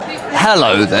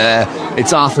Hello there,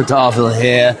 it's Arthur Darvill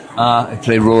here. I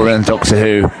play Rory in Doctor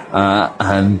Who,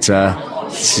 and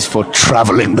this is for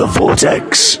Travelling the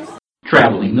Vortex.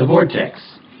 Travelling the Vortex.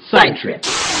 Side trip.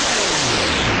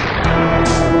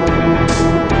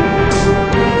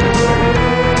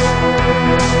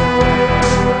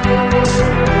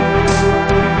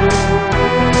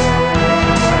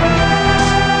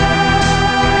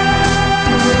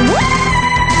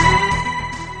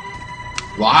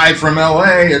 Live from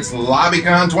LA, it's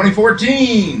LobbyCon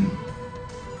 2014!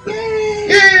 Yay!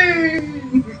 Yay!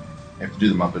 I have to do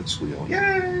the Muppet squeal.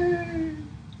 Yay!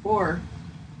 Or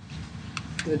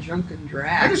the Drunken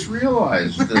Giraffe. I just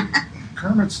realized that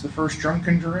Kermit's the first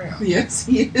Drunken Giraffe. Yes,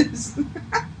 he is.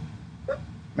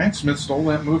 Matt Smith stole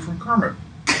that move from Kermit.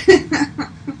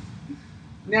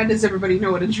 Now does everybody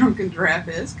know what a Drunken Giraffe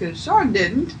is? Because Sean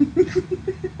didn't.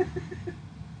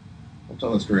 I'll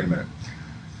tell that story in a minute.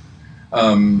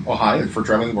 Well, hi, for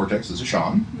Traveling the Vortex, this is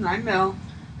Sean. I'm Mel.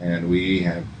 And we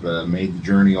have made the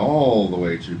journey all the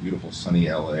way to beautiful sunny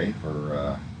LA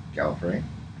for Gallifrey,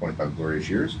 25 glorious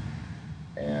years.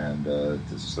 And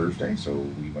this is Thursday, so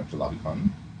we went to LobbyCon.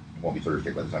 It won't be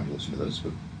Thursday by the time you listen to this,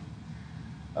 but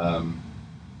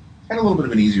had a little bit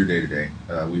of an easier day today.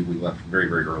 We left very,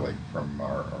 very early from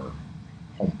our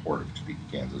home port of Topeka,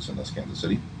 Kansas, and thus Kansas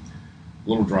City. A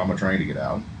little drama trying to get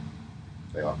out.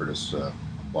 They offered us a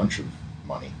bunch of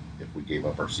money if we gave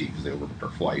up our seat because they overbooked our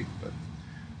flight, but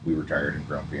we were tired and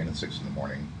grumpy, and at 6 in the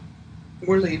morning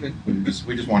we're leaving. We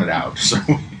just wanted out, so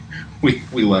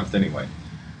we left anyway.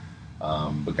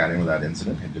 But got into that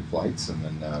incident, had good flights, and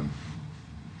then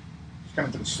just kind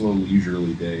of took a slow,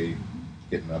 leisurely day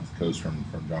getting up the coast from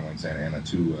John Wayne, Santa Ana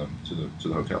to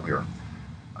the hotel here,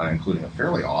 including a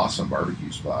fairly awesome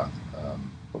barbecue spot.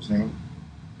 What's the name of it?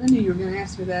 I knew you were going to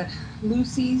ask me that.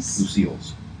 Lucille's,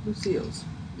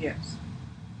 yes.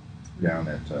 Down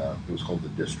at, it was called the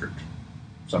District,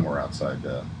 somewhere outside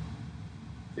the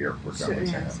airport down in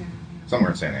Santa Ana.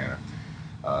 Somewhere in Santa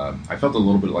Ana. I felt a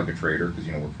little bit like a traitor because,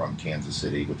 we're from Kansas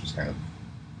City, which is kind of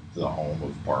the home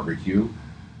of barbecue.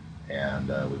 And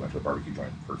we went to a barbecue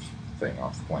joint first thing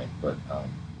off the plane, but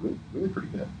really pretty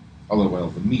good. Although, well,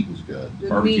 the meat was good. The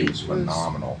barbecue was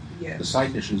phenomenal. Yes. The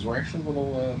side dishes were actually a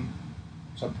little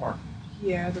subpar.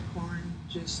 Yeah, the corn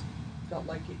just felt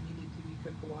like it needed to be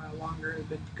cooked a while longer.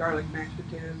 The garlic mashed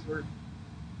potatoes were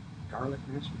garlic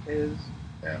mashed potatoes.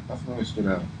 Yeah, nothing really stood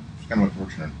out. It's kind of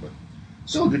unfortunate, but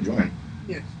still a good joint.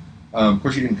 Yes. Of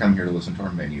course, you didn't come here to listen to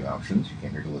our menu options. You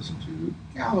came here to listen to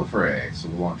Gallifrey, so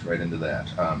we'll launch right into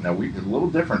that. Now, it's a little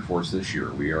different for us this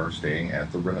year. We are staying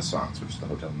at the Renaissance, which is the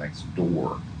hotel next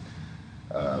door.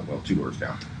 2 doors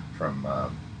down from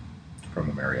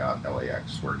the Marriott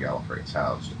LAX, where Gallifrey is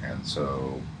housed. And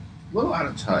so, a little out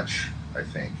of touch, I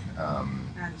think. Out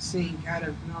of sync,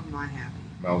 Mel's not happy.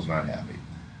 Mel's not happy.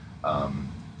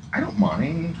 I don't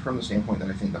mind from the standpoint that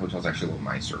I think the hotel's actually a little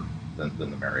nicer than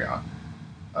the Marriott.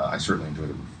 I certainly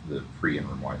enjoy the free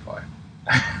in-room Wi-Fi.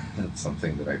 That's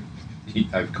something that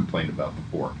I've complained about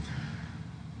before.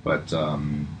 But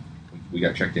we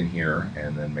got checked in here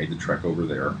and then made the trek over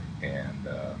there, and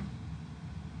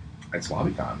it's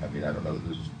LobbyCon. I mean, I don't know that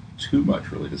there's too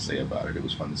much really to say about it. It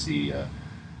was fun to see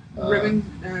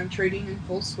ribbon trading in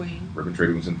full swing. Ribbon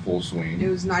trading was in full swing. It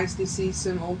was nice to see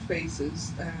some old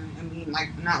faces. I mean,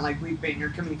 not like we've been here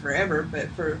coming forever, but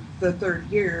for the third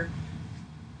year,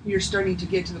 you're starting to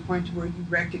get to the point where you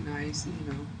recognize,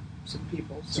 some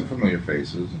people. So. Some familiar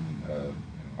faces, and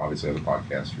obviously other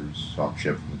podcasters. Saw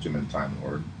Chip from the 2 Minute Time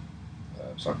Lord.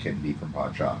 Saw Ken D from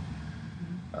Pod Shop.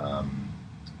 Mm-hmm.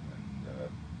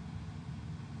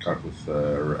 Talked with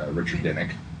Richard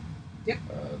Dinnick. Yep.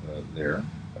 There,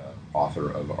 author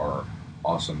of our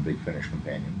awesome Big Finish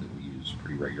companion that we use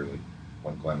pretty regularly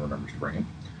when Glenn remembers to bring it.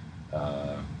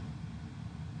 Like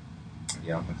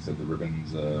I said, the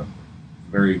ribbons,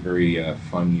 very, very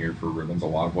fun year for ribbons. A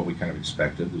lot of what we kind of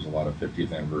expected. There's a lot of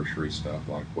 50th anniversary stuff,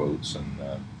 a lot of quotes. And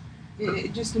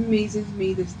it just amazes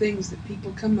me the things that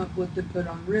people come up with to put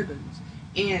on ribbons.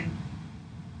 And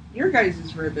your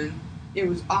guys' ribbon, it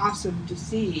was awesome to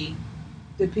see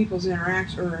the people's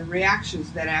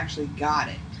reactions that actually got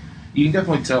it. You can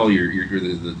definitely tell you're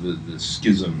the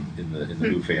schism in the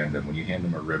Who fandom when you hand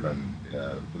them a ribbon.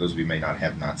 For those of you who may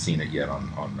not seen it yet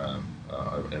on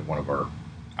at one of our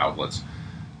outlets,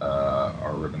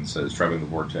 our ribbon says "Traveling the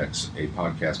Vortex," a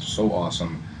podcast so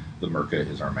awesome, the Merca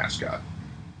is our mascot,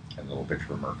 and a little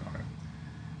picture of Merc on it.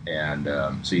 And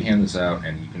so you hand this out,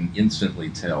 and you can instantly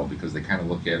tell because they kind of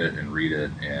look at it and read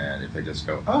it, and if they just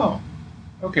go, "Oh,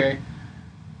 okay,"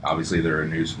 obviously they're a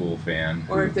new school fan.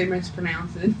 Or if they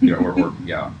mispronounce it. or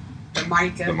The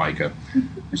Micah. The Micah.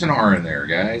 There's an R in there,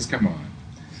 guys. Come on.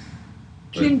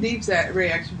 Kim Deep's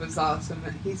reaction was awesome.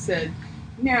 He said,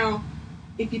 "Now,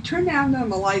 if you turn down the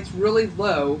lights really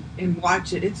low and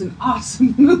watch it, it's an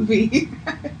awesome movie,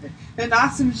 an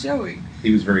awesome showing."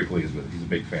 He was very pleased with it. He's a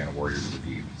big fan of Warriors of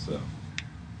the Deep. So,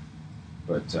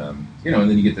 but and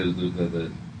then you get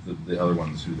the other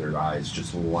ones who their eyes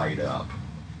just light up,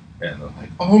 and they're like,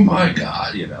 "Oh my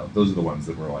God!" Those are the ones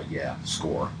that were like, "Yeah,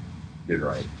 score, did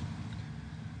right."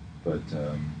 But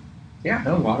a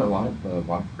lot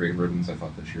of creative ribbons I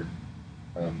thought this year,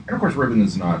 and of course, ribbon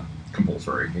is not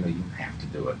compulsory. You have to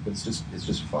do it, but it's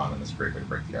just fun, and it's a great way to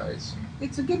break the ice.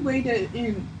 It's a good way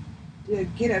to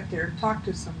get up there, talk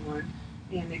to someone,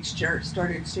 and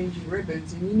start exchanging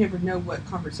ribbons, and you never know what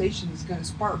conversation is going to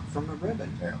spark from a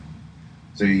ribbon. Yeah.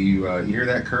 So you hear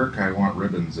that, Kirk? I want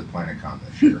ribbons at PlanetCon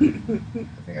this year.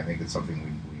 I think it's something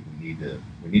we need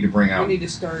to bring out. We need to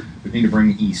start. We need to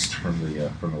bring east from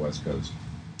the West Coast.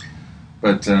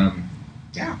 But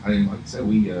like I said,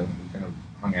 we kind of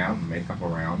hung out and made a couple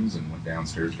of rounds and went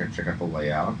downstairs to check out the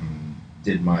layout and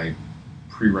did my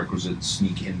prerequisite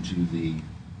sneak into the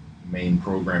main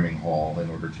programming hall in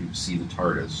order to see the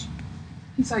TARDIS.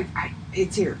 He's like,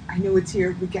 it's here. I know it's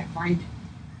here. We got to find it.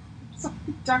 So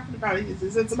he's talking about it. He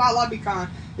says, it's not LobbyCon.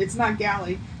 It's not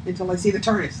Galley until I see the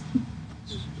TARDIS.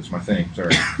 Just my thing.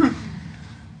 Sorry.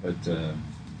 But kind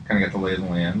of got the lay of the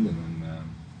land, and then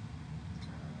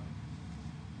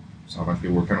saw a bunch of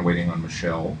people were kind of waiting on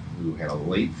Michelle, who had a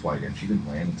late flight in. She didn't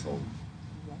land until,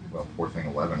 poor thing,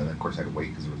 11, and then of course had to wait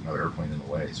because there was another airplane in the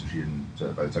way, so she didn't,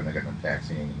 by the time they got done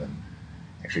taxiing and then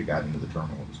actually got into the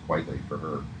terminal, it was quite late for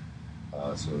her.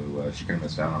 So she kind of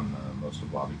missed out on most of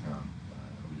LobbyCon.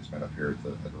 We just met up here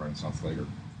at the Renaissance later.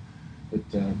 But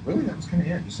really, that was kind of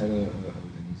it. Just had an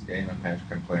easy day, and I kind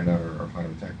of planned out our plan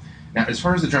of attack. Now, as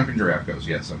far as the Drunken Giraffe goes,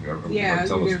 yes, I'm going to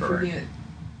tell the story. Forget.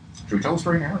 Should we tell the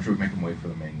story now, or should we make them wait for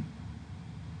the main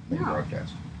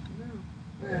broadcast?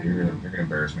 No. You're gonna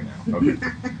embarrass me now. Okay.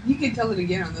 You can tell it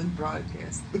again on the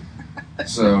broadcast.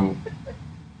 So,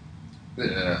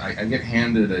 I get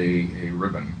handed a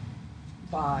ribbon.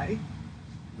 Bye.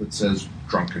 That says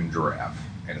Drunken Giraffe,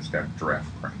 and it's got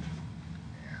giraffe print.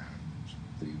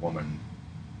 And the woman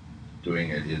doing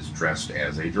it is dressed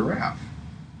as a giraffe.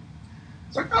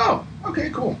 It's like, oh, okay,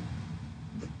 cool.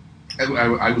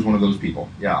 I was one of those people.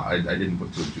 Yeah, I didn't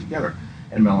put two and two together.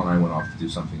 And Mel and I went off to do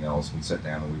something else and sat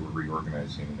down and we were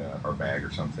reorganizing our bag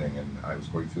or something, and I was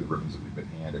going through the ribbons that we'd been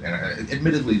handed. And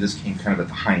admittedly, this came kind of at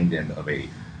the hind end of a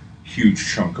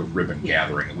huge chunk of ribbon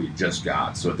gathering that we just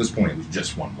got. So at this point, it was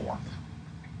just one more.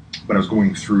 But I was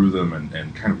going through them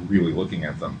and kind of really looking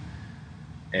at them.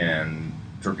 And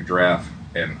Drunken Giraffe,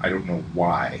 and I don't know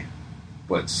why,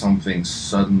 but something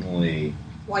suddenly...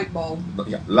 Light bulb.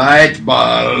 Yeah, light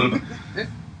bulb!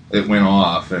 It went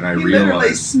off, and I realized... He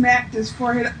literally smacked his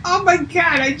forehead. Oh my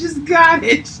God, I just got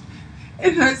it!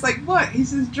 And I was like, what? He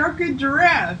says, Drunken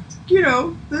Giraffe.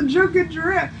 The Drunken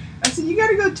Giraffe. I said, you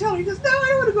gotta go tell her. He goes, no, I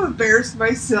don't want to go embarrass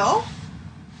myself.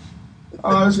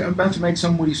 Oh, I was about to make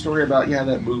some witty story about,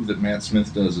 that move that Matt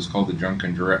Smith does is called the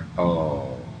Drunken Giraffe.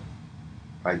 Oh,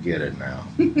 I get it now.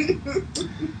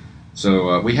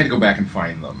 So we had to go back and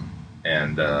find them.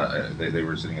 And they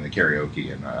were sitting in the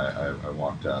karaoke, and I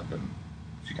walked up, and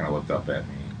she kind of looked up at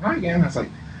me. Hi again. I was like,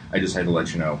 I just had to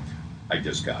let you know, I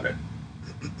just got it.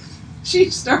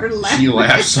 She started laughing. She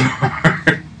laughed so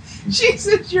hard. She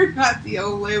said, you're not the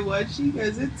only one. She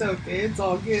goes, it's okay. It's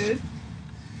all good.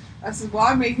 I said, well,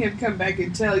 I made him come back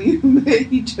and tell you that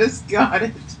he just got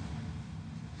it.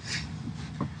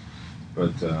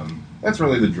 But that's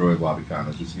really the joy of LobbyCon,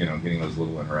 is just, getting those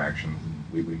little interactions.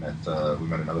 We met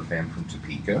another fan from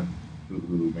Topeka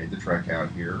who made the trek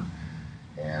out here,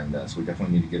 and so we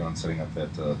definitely need to get on setting up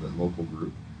that local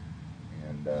group,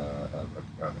 and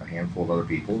a handful of other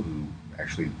people who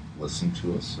actually listen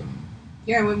to us.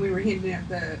 And when we were handing out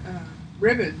the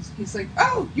ribbons, he's like,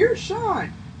 "Oh, you're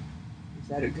Sean. Is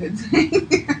that a good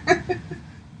thing?"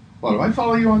 Well, I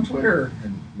follow you on Twitter,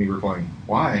 and me replying,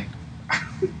 "Why?"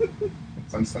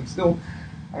 I'm still,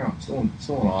 I don't know,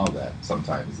 still in awe of that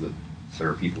sometimes, that there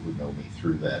are people who know me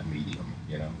through that medium.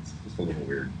 It's just a little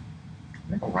weird. I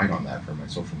think I'll write on that for my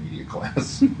social media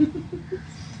class.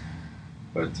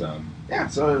 But so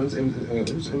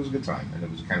it was a good time, and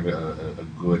it was kind of a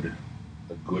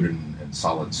good and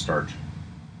solid start.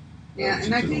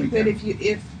 And I think that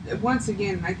if once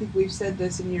again, I think we've said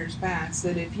this in years past,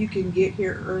 that if you can get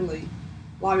here early,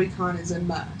 LobbyCon is a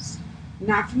must.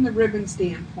 Not from the ribbon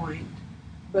standpoint,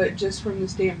 but just from the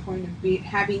standpoint of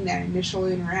having that initial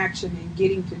interaction and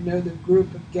getting to know the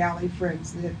group of galley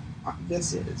friends that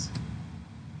this is.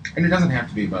 And it doesn't have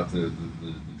to be about the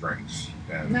drinks,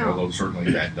 and no. Although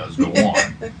certainly that does go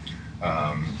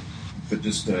on. but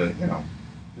just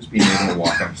just being able to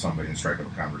walk up to somebody and strike up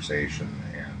a conversation,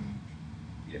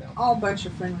 and all a bunch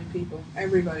of friendly people.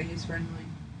 Everybody is friendly.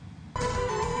 So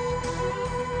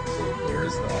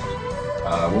there's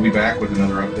that. We'll be back with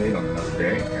another update on another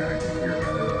day, and I think we're going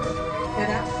to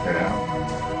head out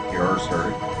and get ours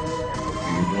started. Hope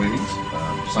you enjoy these.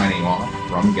 Signing off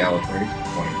from Gallifrey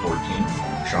 2014.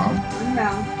 I'm Sean. I'm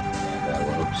Mel. And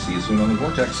we'll hope to see you soon on the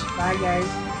Vortex. Bye, guys.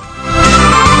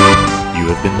 You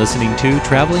have been listening to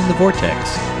Traveling the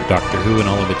Vortex. Doctor Who and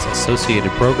all of its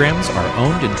associated programs are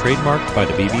owned and trademarked by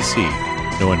the BBC.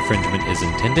 No infringement is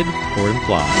intended or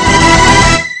implied.